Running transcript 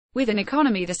With an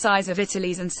economy the size of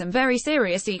Italy's and some very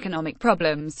serious economic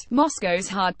problems, Moscow's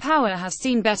hard power has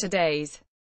seen better days.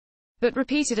 But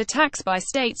repeated attacks by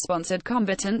state-sponsored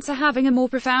combatants are having a more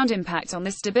profound impact on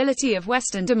the stability of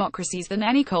Western democracies than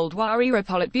any Cold War-era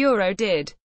Politburo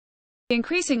did. The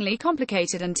increasingly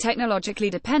complicated and technologically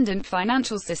dependent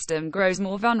financial system grows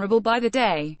more vulnerable by the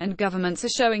day, and governments are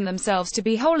showing themselves to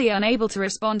be wholly unable to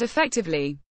respond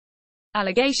effectively.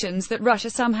 Allegations that Russia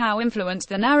somehow influenced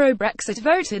the narrow Brexit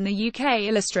vote in the UK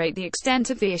illustrate the extent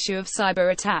of the issue of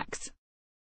cyber attacks.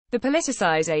 The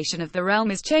politicization of the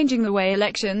realm is changing the way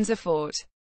elections are fought.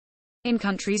 In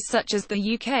countries such as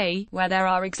the UK, where there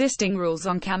are existing rules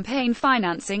on campaign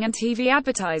financing and TV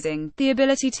advertising, the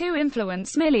ability to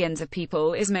influence millions of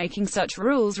people is making such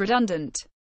rules redundant.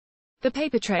 The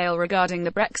paper trail regarding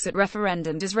the Brexit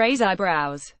referendum does raise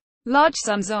eyebrows. Large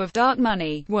sums of dark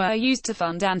money were used to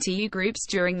fund anti-EU groups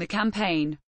during the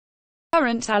campaign.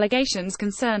 Current allegations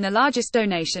concern the largest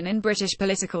donation in British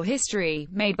political history,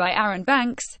 made by Arron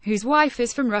Banks, whose wife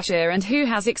is from Russia and who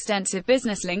has extensive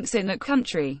business links in that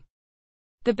country.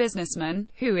 The businessman,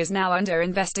 who is now under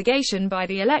investigation by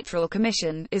the Electoral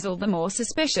Commission, is all the more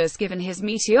suspicious given his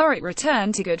meteoric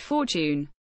return to good fortune.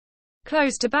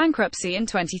 Close to bankruptcy in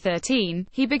 2013,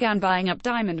 he began buying up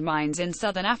diamond mines in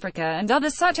southern Africa and other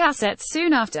such assets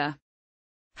soon after.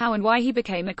 How and why he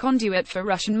became a conduit for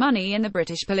Russian money in the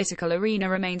British political arena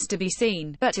remains to be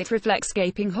seen, but it reflects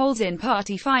gaping holes in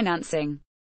party financing.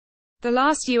 The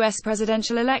last US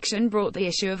presidential election brought the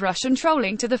issue of Russian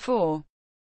trolling to the fore.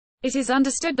 It is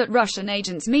understood that Russian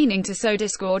agents meaning to sow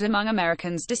discord among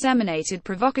Americans disseminated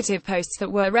provocative posts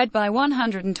that were read by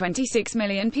 126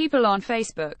 million people on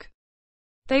Facebook.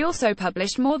 They also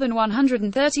published more than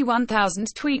 131,000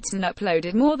 tweets and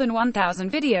uploaded more than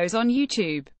 1,000 videos on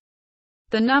YouTube.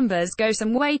 The numbers go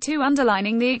some way to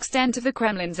underlining the extent of the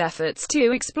Kremlin's efforts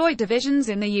to exploit divisions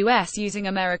in the US using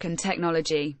American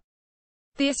technology.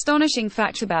 The astonishing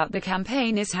fact about the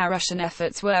campaign is how Russian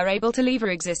efforts were able to lever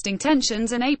existing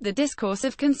tensions and ape the discourse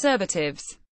of conservatives.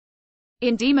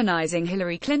 In demonizing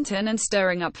Hillary Clinton and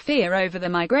stirring up fear over the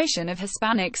migration of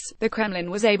Hispanics, the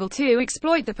Kremlin was able to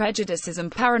exploit the prejudices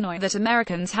and paranoia that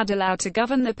Americans had allowed to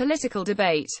govern the political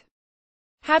debate.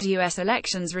 Had U.S.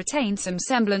 elections retained some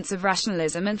semblance of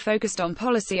rationalism and focused on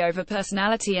policy over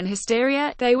personality and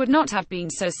hysteria, they would not have been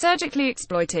so surgically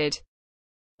exploited.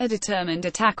 A determined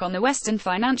attack on the Western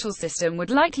financial system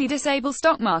would likely disable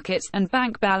stock markets, and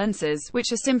bank balances,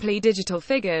 which are simply digital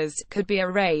figures, could be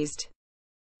erased.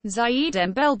 Zaid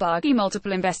Mbelbagi.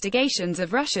 Multiple investigations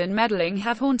of Russian meddling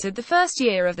have haunted the first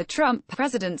year of the Trump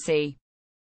presidency.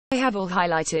 They have all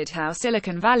highlighted how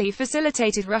Silicon Valley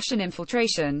facilitated Russian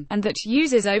infiltration, and that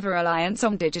users' over-reliance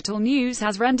on digital news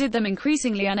has rendered them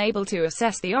increasingly unable to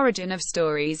assess the origin of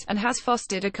stories, and has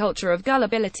fostered a culture of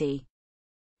gullibility.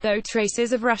 Though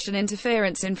traces of Russian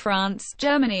interference in France,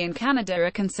 Germany and Canada are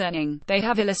concerning, they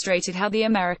have illustrated how the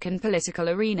American political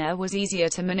arena was easier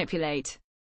to manipulate.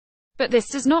 But this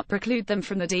does not preclude them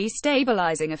from the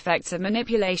destabilizing effects of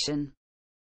manipulation.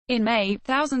 In May,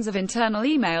 thousands of internal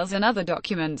emails and other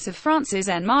documents of France's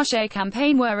En Marche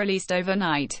campaign were released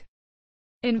overnight.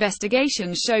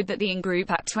 Investigations showed that the in-group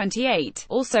at 28,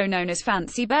 also known as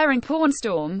Fancy Bearing Porn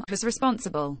Storm, was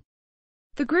responsible.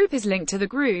 The group is linked to the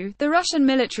GRU, the Russian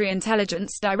Military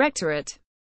Intelligence Directorate.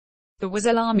 That was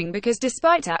alarming because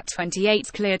despite Act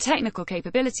 28's clear technical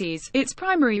capabilities, its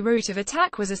primary route of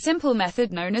attack was a simple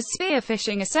method known as spear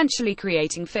phishing, essentially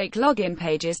creating fake login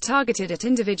pages targeted at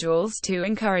individuals to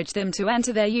encourage them to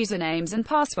enter their usernames and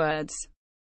passwords.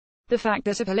 The fact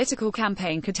that a political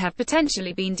campaign could have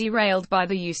potentially been derailed by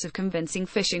the use of convincing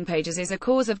phishing pages is a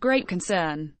cause of great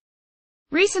concern.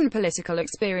 Recent political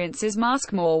experiences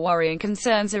mask more worrying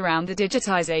concerns around the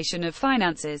digitization of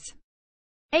finances.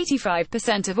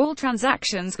 85% of all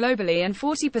transactions globally and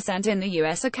 40% in the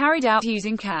US are carried out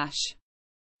using cash.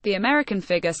 The American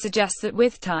figure suggests that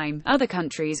with time, other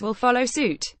countries will follow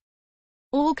suit.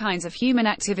 All kinds of human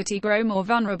activity grow more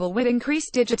vulnerable with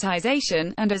increased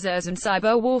digitization, and as and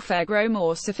cyber warfare grow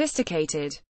more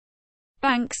sophisticated.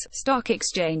 Banks, stock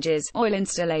exchanges, oil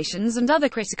installations and other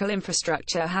critical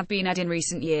infrastructure have been added in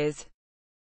recent years.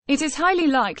 It is highly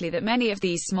likely that many of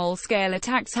these small-scale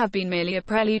attacks have been merely a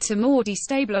prelude to more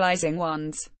destabilizing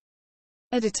ones.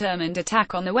 A determined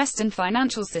attack on the Western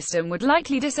financial system would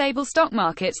likely disable stock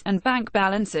markets, and bank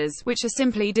balances, which are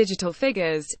simply digital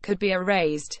figures, could be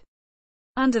erased.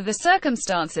 Under the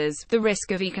circumstances, the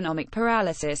risk of economic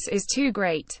paralysis is too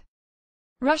great.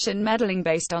 Russian meddling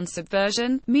based on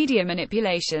subversion, media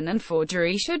manipulation and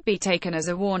forgery should be taken as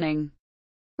a warning.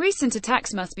 Recent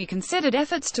attacks must be considered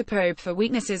efforts to probe for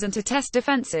weaknesses and to test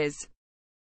defenses.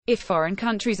 If foreign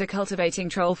countries are cultivating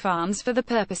troll farms for the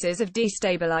purposes of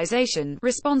destabilization,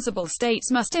 responsible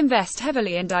states must invest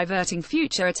heavily in diverting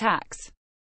future attacks.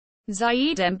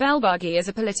 Zaid Mbelbagi is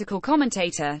a political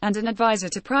commentator, and an advisor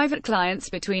to private clients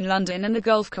between London and the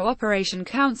Gulf Cooperation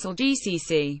Council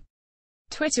 (GCC).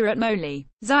 Twitter @Moli.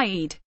 Zaid.